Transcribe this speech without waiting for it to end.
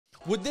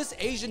Would this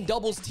Asian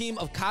doubles team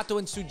of Kato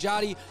and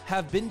Sujati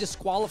have been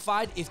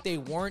disqualified if they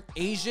weren't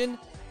Asian?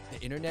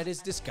 The internet is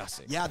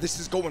discussing. Yeah, this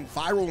is going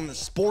viral in the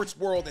sports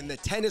world and the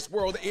tennis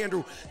world.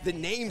 Andrew, the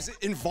names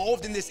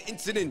involved in this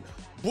incident,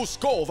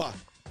 Buskova,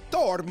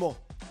 Tormo,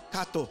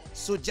 Kato,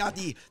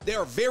 Sujati, they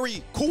are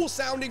very cool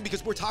sounding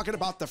because we're talking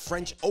about the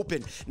French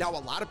Open. Now, a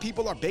lot of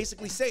people are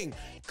basically saying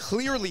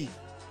clearly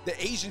the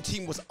Asian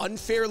team was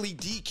unfairly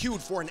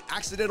DQ'd for an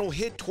accidental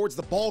hit towards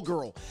the ball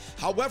girl.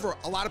 However,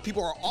 a lot of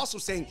people are also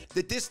saying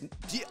that this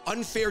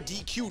unfair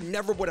DQ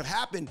never would have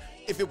happened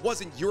if it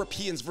wasn't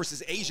Europeans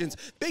versus Asians,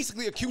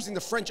 basically accusing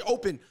the French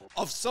Open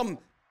of some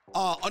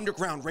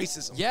underground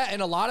racism. Yeah,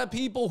 and a lot of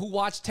people who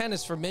watched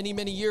tennis for many,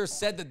 many years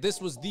said that this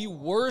was the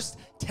worst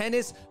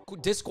tennis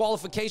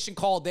disqualification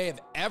call they have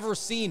ever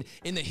seen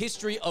in the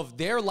history of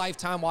their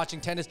lifetime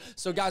watching tennis.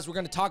 So guys, we're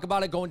going to talk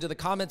about it, go into the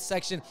comments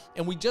section,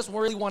 and we just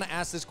really want to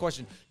ask this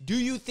question. Do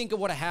you think it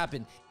would have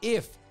happened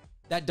if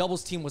that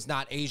doubles team was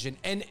not Asian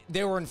and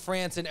they were in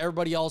France and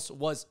everybody else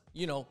was,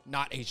 you know,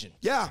 not Asian?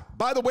 Yeah,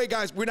 by the way,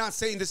 guys, we're not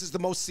saying this is the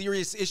most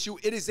serious issue.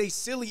 It is a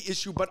silly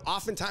issue, but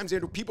oftentimes,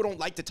 Andrew, people don't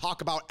like to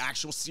talk about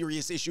actual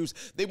serious issues.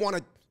 They want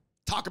to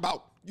talk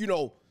about, you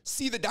know,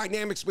 see the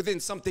dynamics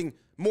within something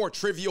more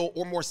trivial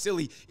or more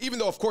silly, even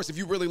though, of course, if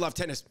you really love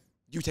tennis,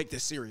 you take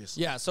this serious.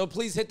 Yeah, so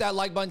please hit that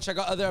like button. Check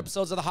out other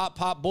episodes of the Hot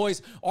Pop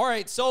Boys. All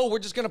right, so we're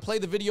just going to play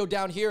the video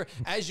down here.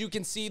 As you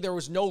can see, there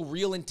was no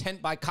real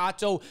intent by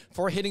Kato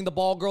for hitting the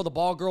ball girl. The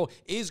ball girl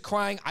is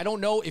crying. I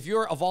don't know. If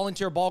you're a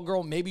volunteer ball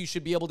girl, maybe you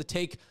should be able to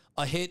take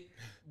a hit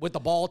with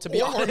the ball, to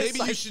be honest. Or maybe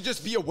you should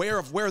just be aware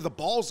of where the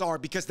balls are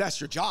because that's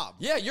your job.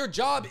 Yeah, your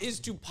job is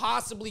to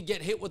possibly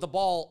get hit with the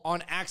ball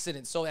on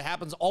accident. So it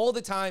happens all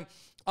the time.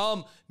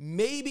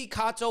 Maybe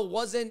Kato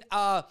wasn't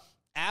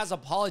as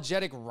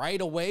apologetic right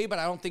away, but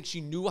I don't think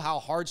she knew how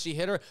hard she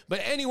hit her.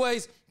 But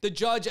anyways, the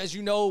judge, as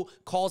you know,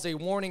 calls a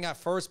warning at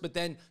first, but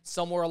then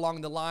somewhere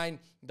along the line,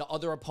 the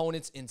other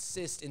opponents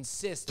insist.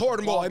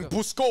 Tormo and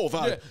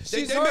Buskova.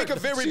 Yeah, they make a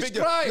very big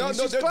deal. No,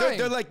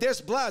 they're like,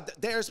 there's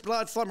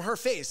blood from her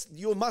face.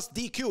 You must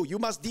DQ. You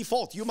must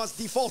default. You must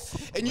default.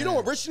 And you know,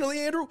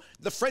 originally, Andrew,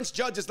 the French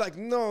judge is like,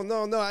 no,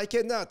 I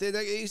cannot.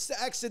 It's an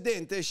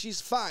accident.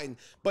 She's fine.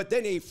 But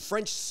then a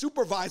French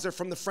supervisor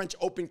from the French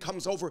Open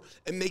comes over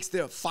and makes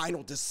the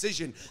final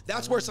decision.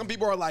 That's where some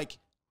people are like,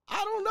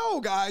 I don't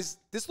know, guys.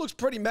 This looks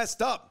pretty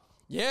messed up.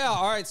 Yeah,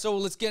 all right, so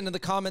let's get into the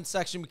comment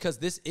section because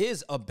this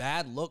is a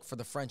bad look for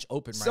the French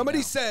Open right now.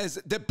 Somebody says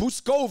that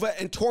Buskova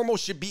and Tormo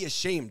should be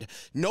ashamed.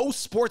 No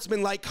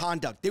sportsmanlike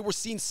conduct. They were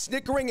seen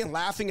snickering and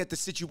laughing at the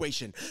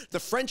situation. The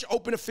French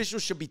Open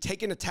officials should be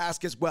taken to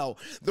task as well.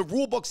 The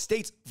rulebook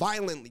states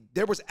violently.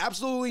 There was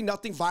absolutely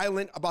nothing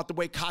violent about the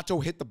way Kato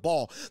hit the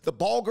ball. The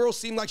ball girl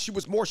seemed like she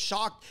was more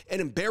shocked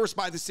and embarrassed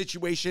by the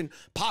situation,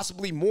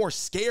 possibly more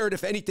scared,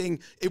 if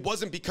anything. It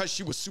wasn't because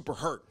she was super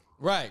hurt.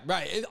 Right.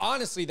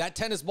 Honestly, that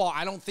tennis ball,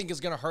 I don't think is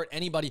going to hurt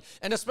anybody.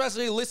 And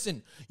especially,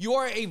 listen, you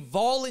are a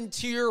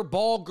volunteer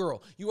ball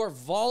girl. You are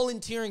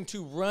volunteering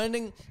to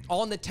running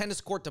on the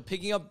tennis court, to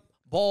picking up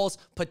balls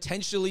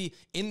potentially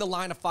in the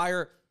line of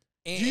fire.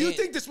 And do you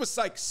think this was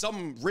like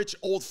some rich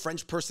old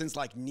French person's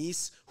like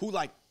niece who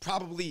like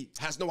probably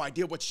has no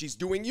idea what she's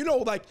doing? You know,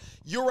 like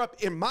Europe,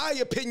 in my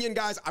opinion,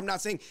 guys, I'm not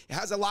saying it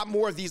has a lot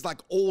more of these like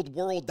old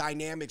world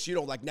dynamics, you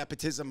know, like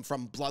nepotism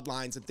from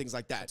bloodlines and things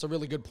like that. That's a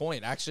really good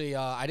point. Actually,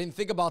 I didn't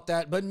think about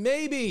that, but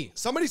maybe.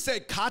 Somebody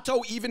said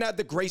Kato even had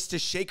the grace to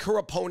shake her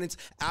opponents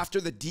after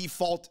the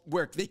default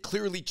where they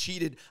clearly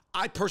cheated.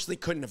 I personally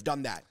couldn't have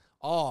done that.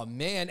 Oh,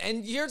 man.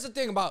 And here's the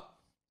thing about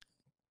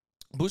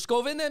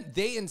Buskova and them,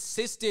 they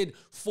insisted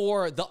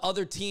for the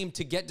other team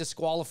to get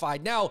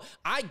disqualified. Now,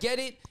 I get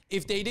it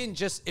if they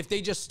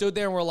just stood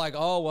there and were like,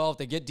 oh, well, if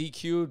they get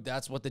DQ'd,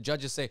 that's what the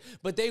judges say.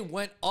 But they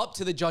went up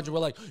to the judge and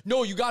were like,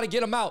 no, you got to get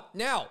them out.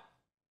 Now,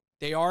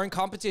 they are in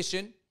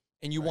competition,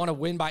 and you want to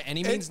win by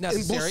any means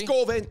necessary. And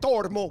Buskova and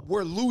Tormo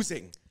were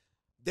losing.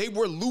 They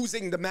were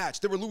losing the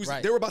match. They were losing.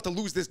 Right. They were about to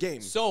lose this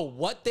game. So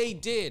what they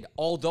did,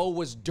 although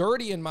was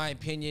dirty in my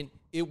opinion,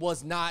 it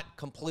was not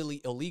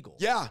completely illegal.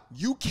 Yeah,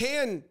 you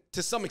can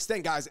to some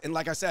extent, guys. And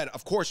like I said,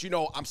 of course, you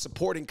know, I'm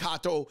supporting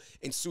Kato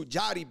and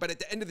Sujati, but at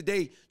the end of the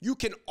day, you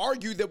can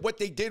argue that what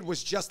they did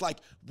was just like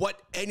what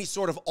any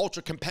sort of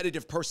ultra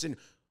competitive person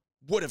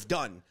would have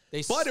done.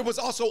 But it was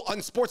also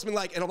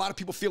unsportsmanlike, and a lot of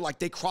people feel like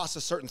they cross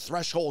a certain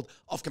threshold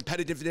of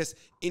competitiveness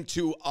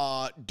into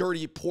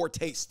dirty, poor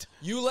taste.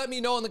 You let me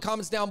know in the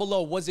comments down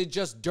below. Was it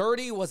just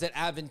dirty? Was it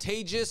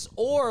advantageous?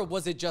 Or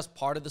was it just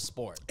part of the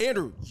sport?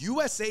 Andrew,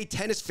 USA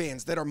tennis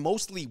fans that are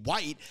mostly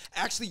white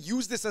actually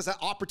use this as an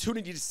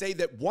opportunity to say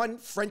that, one,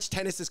 French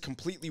tennis is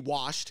completely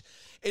washed,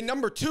 and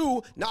number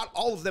two, not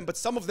all of them, but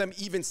some of them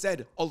even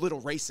said a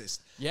little racist.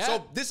 Yeah.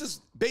 So this is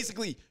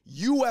basically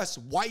U.S.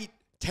 white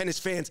tennis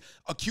fans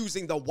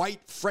accusing the white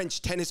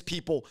French tennis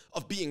people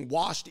of being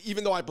washed,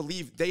 even though I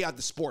believe they had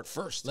the sport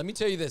first. Let me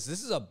tell you this.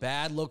 This is a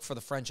bad look for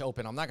the French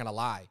Open. I'm not going to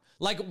lie.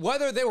 Like,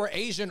 whether they were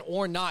Asian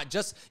or not,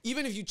 just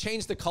even if you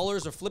change the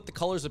colors or flip the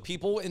colors of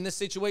people in this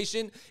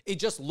situation, it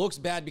just looks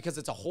bad because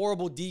it's a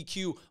horrible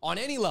DQ on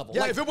any level.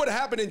 Yeah, like, if it would have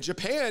happened in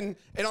Japan,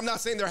 and I'm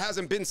not saying there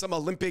hasn't been some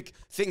Olympic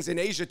things in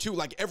Asia too,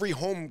 like every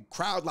home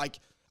crowd, like,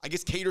 I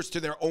guess caters to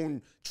their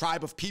own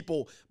tribe of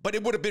people, but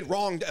it would have been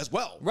wronged as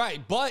well.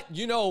 Right, but,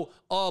 you know,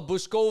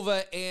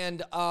 Buskova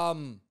and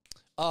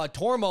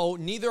Tormo,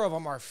 neither of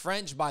them are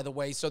French, by the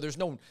way, so there's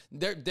no,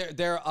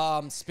 they're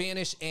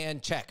Spanish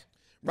and Czech.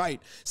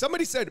 Right.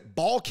 Somebody said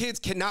ball kids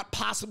cannot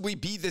possibly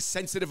be this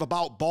sensitive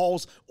about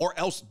balls or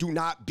else do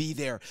not be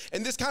there.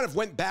 And this kind of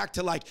went back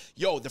to like,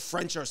 yo, the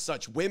French are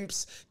such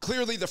wimps.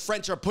 Clearly the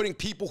French are putting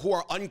people who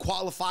are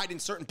unqualified in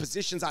certain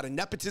positions out of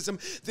nepotism.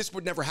 This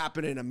would never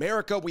happen in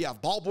America. We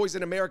have ball boys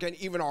in America and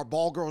even our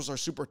ball girls are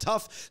super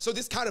tough. So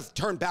this kind of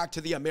turned back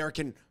to the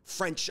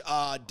American-French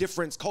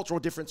difference,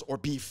 cultural difference or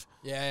beef.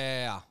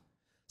 Yeah.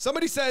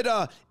 Somebody said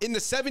in the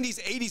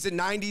 70s, 80s, and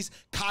 90s,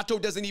 Kato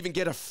doesn't even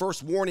get a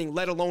first warning,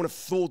 let alone a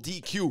full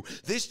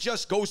DQ. This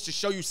just goes to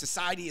show you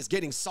society is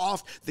getting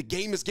soft, the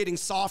game is getting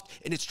soft,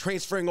 and it's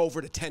transferring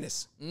over to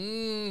tennis.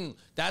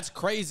 That's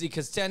crazy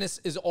because tennis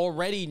is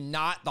already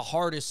not the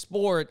hardest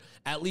sport,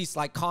 at least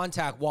like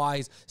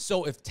contact-wise.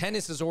 So if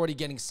tennis is already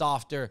getting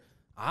softer,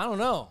 I don't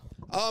know.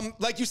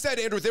 Like you said,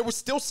 Andrew, there was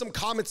still some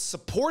comments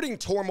supporting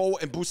Tormo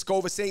and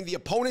Buskova saying the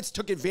opponents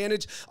took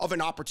advantage of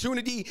an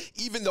opportunity.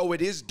 Even though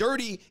it is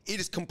dirty, it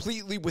is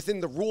completely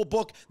within the rule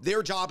book.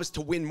 Their job is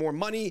to win more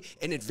money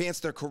and advance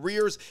their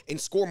careers and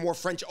score more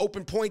French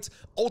Open points.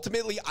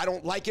 Ultimately, I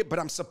don't like it, but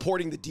I'm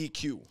supporting the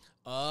DQ.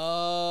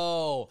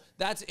 Oh,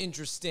 that's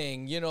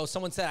interesting. You know,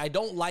 someone said, I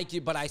don't like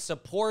it, but I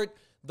support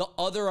the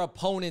other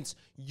opponents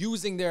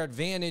using their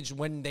advantage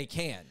when they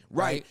can.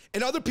 Right.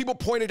 And other people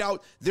pointed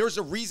out there's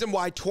a reason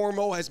why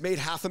Tormo has made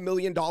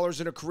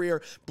 $500,000 in a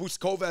career,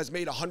 Buskova has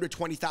made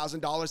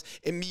 $120,000,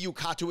 and Miyu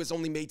Kato has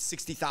only made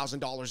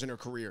 $60,000 in her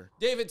career.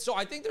 David, so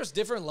I think there's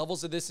different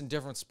levels of this in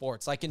different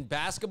sports. Like in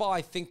basketball,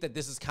 I think that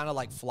this is kind of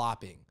like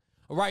flopping.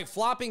 Right,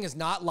 flopping is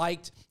not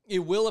liked. It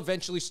will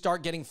eventually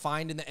start getting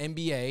fined in the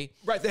NBA.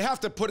 Right, they have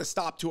to put a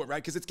stop to it,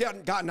 right? Because it's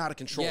gotten out of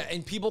control. Yeah,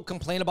 and people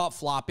complain about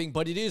flopping,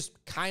 but it is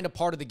kind of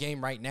part of the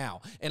game right now.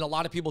 And a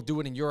lot of people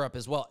do it in Europe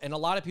as well. And a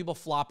lot of people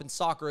flop in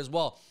soccer as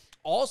well.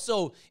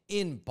 Also,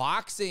 in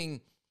boxing,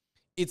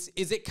 is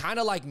it kind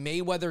of like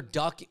Mayweather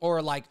duck,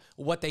 or like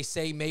what they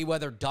say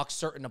Mayweather ducked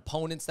certain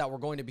opponents that were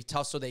going to be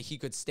tough so that he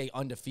could stay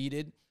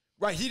undefeated?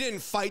 Right, he didn't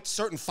fight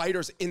certain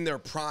fighters in their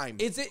prime.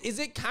 Is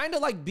it kind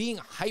of like being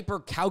hyper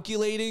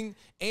calculating?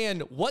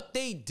 And what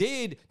they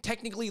did,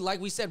 technically,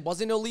 like we said,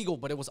 wasn't illegal,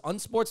 but it was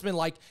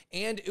unsportsmanlike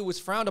and it was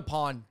frowned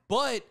upon.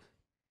 But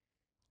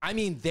I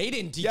mean, they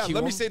didn't DQ him.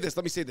 Let me say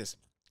this.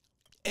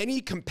 Any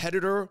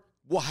competitor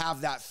will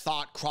have that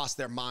thought cross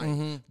their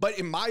mind. But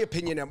in my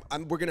opinion,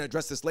 we're going to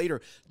address this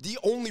later, the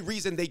only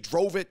reason they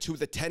drove it to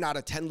the 10 out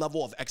of 10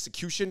 level of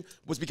execution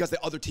was because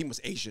the other team was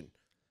Asian.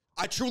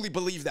 I truly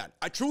believe that.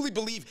 I truly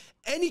believe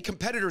any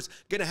competitor's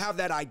gonna have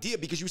that idea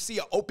because you see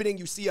an opening,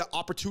 you see an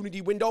opportunity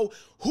window.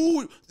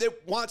 Who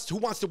wants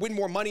to win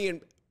more money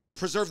and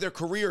preserve their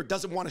career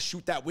doesn't want to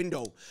shoot that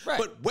window. Right.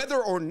 But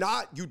whether or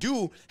not you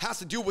do has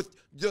to do with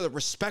the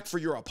respect for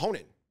your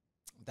opponent.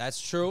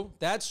 That's true.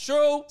 That's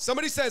true.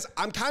 Somebody says,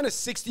 I'm kind of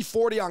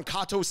 60-40 on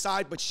Kato's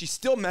side, but she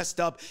still messed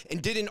up and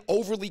did an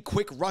overly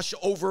quick rush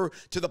over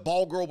to the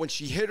ball girl when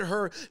she hit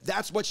her.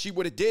 That's what she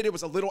would have did. It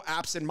was a little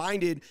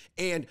absent-minded.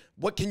 And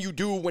what can you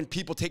do when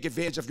people take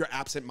advantage of your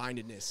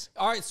absent-mindedness?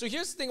 All right, so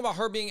here's the thing about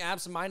her being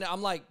absent-minded.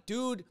 I'm like,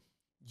 dude,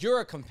 you're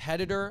a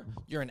competitor.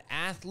 You're an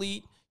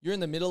athlete. You're in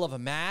the middle of a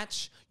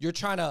match. You're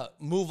trying to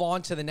move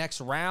on to the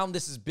next round.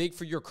 This is big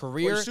for your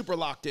career. Well, you're super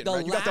locked in,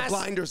 right? You got the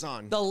blinders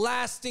on. The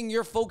last thing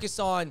you're focused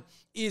on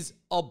is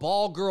a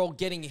ball girl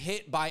getting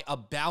hit by a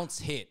bounce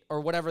hit or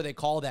whatever they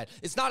call that.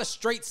 It's not a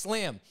straight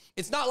slam.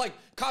 It's not like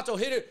Kato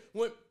hit it,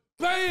 went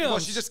bam. Well,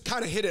 she just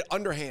kind of hit it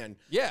underhand.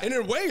 Yeah. And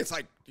in a way, it's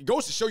like, it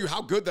goes to show you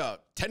how good the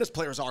tennis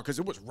players are because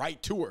it was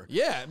right to her.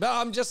 Yeah, but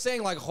I'm just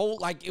saying, like,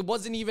 it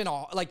wasn't even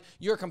like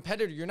you're a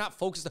competitor. You're not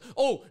focused.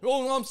 Oh,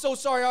 I'm so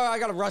sorry. I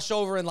got to rush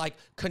over and like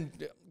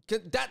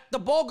that. The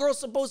ball girl's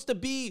supposed to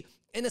be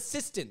an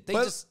assistant.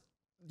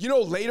 You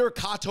know, later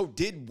Kato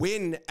did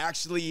win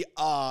actually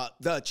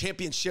the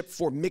championship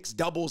for mixed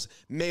doubles,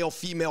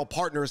 male-female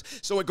partners.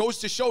 So it goes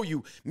to show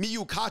you,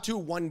 Miyu Kato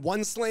won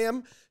 1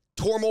 slam.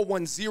 Tormo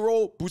won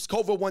 0,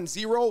 Buskova won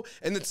 0,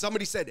 and then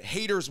somebody said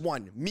haters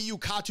won. Miyu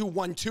Kato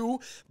won 2,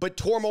 but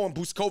Tormo and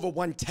Buskova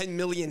won 10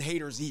 million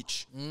haters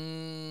each.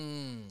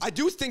 I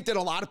do think that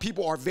a lot of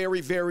people are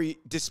very, very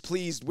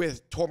displeased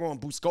with Tormo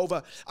and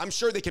Buskova. I'm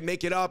sure they can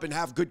make it up and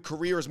have good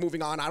careers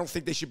moving on. I don't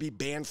think they should be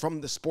banned from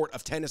the sport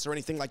of tennis or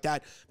anything like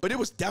that, but it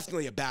was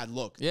definitely a bad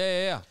look.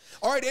 Yeah.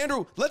 All right,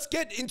 Andrew, let's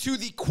get into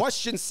the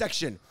question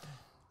section.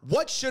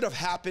 What should have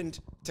happened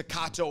to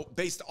Kato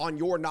based on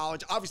your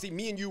knowledge? Obviously,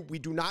 me and you, we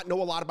do not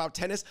know a lot about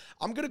tennis.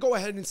 I'm going to go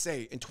ahead and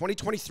say in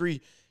 2023,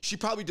 she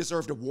probably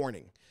deserved a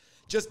warning.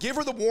 Just give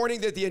her the warning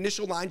that the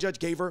initial line judge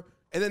gave her,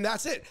 and then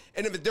that's it.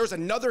 And if there's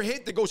another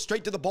hit that goes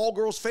straight to the ball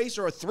girl's face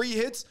or 3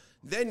 hits,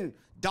 then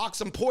dock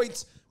some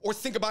points or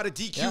think about a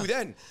DQ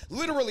then.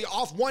 Literally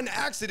off one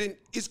accident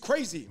is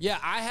crazy. Yeah,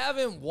 I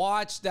haven't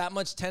watched that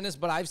much tennis,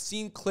 but I've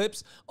seen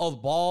clips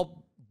of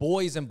ball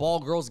boys and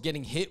ball girls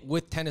getting hit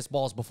with tennis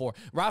balls before.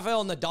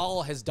 Rafael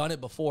Nadal has done it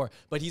before,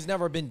 but he's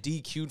never been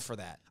DQ'd for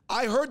that.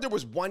 I heard there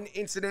was one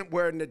incident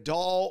where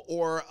Nadal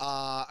or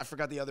I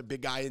forgot the other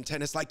big guy in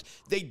tennis, like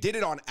they did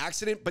it on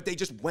accident, but they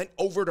just went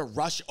over to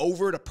rush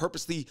over to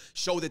purposely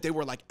show that they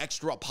were like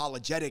extra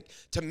apologetic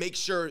to make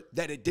sure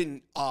that it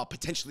didn't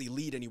potentially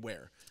lead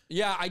anywhere.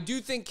 Yeah, I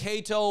do think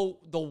Kato,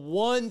 the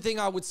one thing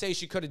I would say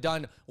she could have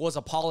done was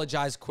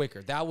apologize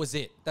quicker. That was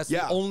it. That's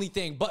the only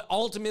thing. But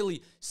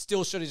ultimately,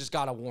 still should have just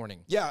got a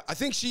warning. Yeah, I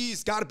think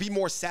she's got to be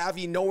more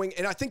savvy knowing,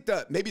 and I think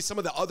that maybe some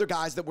of the other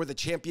guys that were the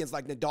champions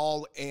like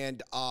Nadal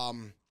and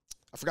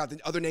I forgot the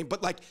other name,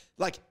 but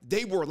like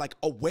they were like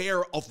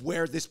aware of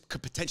where this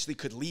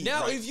could lead.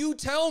 Now, if you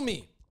tell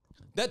me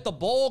that the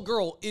ball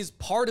girl is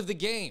part of the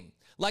game,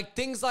 like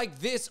things like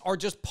this are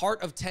just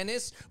part of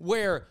tennis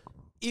where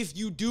if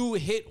you do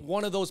hit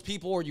one of those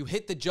people or you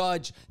hit the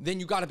judge, then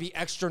you got to be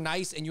extra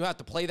nice and you have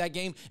to play that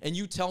game. And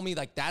you tell me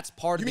like that's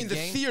part of the game. You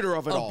mean the theater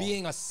of it all?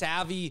 Being a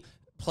savvy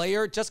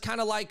player, just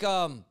kind of like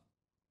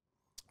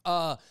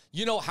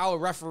you know how a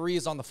referee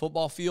is on the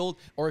football field,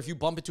 or if you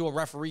bump into a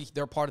referee,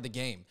 they're part of the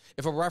game.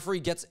 If a referee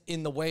gets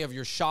in the way of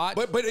your shot.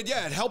 But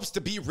yeah, it helps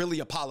to be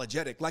really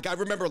apologetic. Like I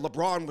remember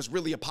LeBron was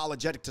really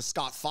apologetic to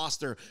Scott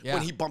Foster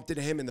when he bumped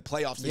into him in the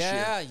playoffs this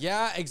year.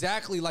 Yeah,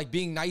 exactly. Like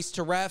being nice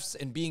to refs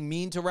and being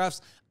mean to refs.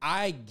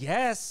 I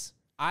guess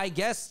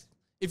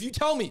if you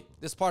tell me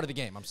this part of the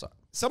game, I'm sorry.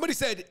 Somebody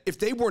said, if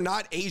they were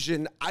not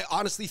Asian, I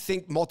honestly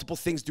think multiple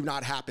things do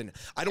not happen.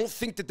 I don't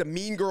think that the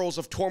mean girls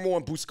of Tormo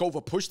and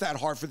Buskova push that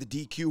hard for the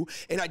DQ,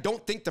 and I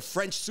don't think the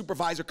French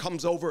supervisor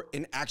comes over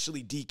and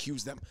actually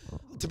DQs them.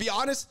 To be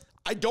honest,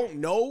 I don't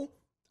know.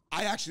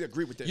 I actually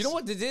agree with this. You know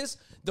what it is?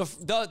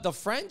 The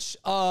French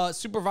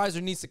supervisor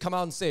needs to come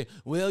out and say,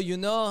 well, you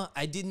know,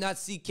 I did not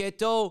see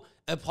Kato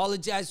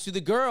apologize to the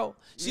girl.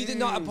 She did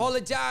not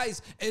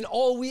apologize. And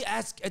all we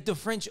ask at the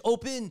French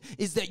Open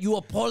is that you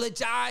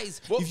apologize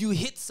if you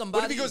hit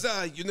somebody. What if he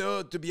goes, you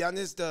know, to be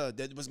honest,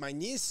 that was my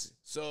niece.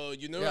 So,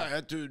 you know, I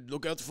had to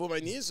look out for my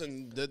niece,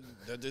 and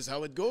that is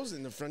how it goes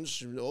in the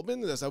French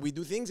Open. That's how we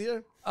do things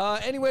here.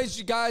 Anyways,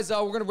 you guys,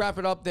 we're going to wrap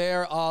it up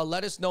there.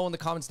 Let us know in the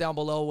comments down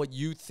below what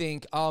you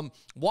think.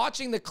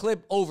 Watching the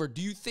clip over,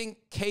 do you think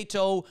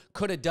Kato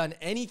could have done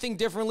anything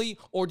differently,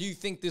 or do you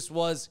think this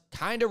was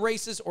kind of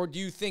racist, or do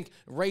you think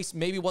race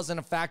maybe wasn't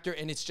a factor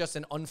and it's just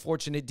an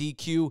unfortunate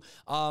DQ?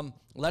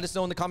 Let us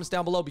know in the comments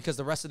down below because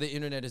the rest of the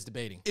internet is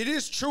debating. It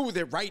is true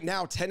that right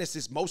now tennis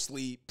is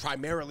mostly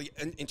primarily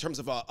in terms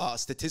of a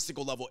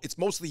statistical level, it's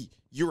mostly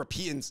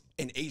Europeans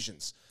and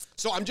Asians.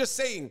 So I'm just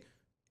saying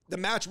the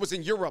match was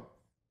in Europe.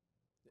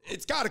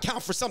 It's got to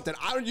count for something.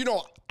 I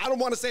don't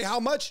want to say how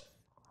much.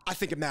 I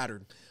think it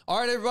mattered. All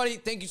right, everybody.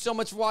 Thank you so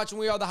much for watching.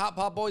 We are the Hot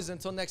Pot Boys.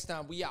 Until next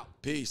time, we out.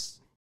 Peace.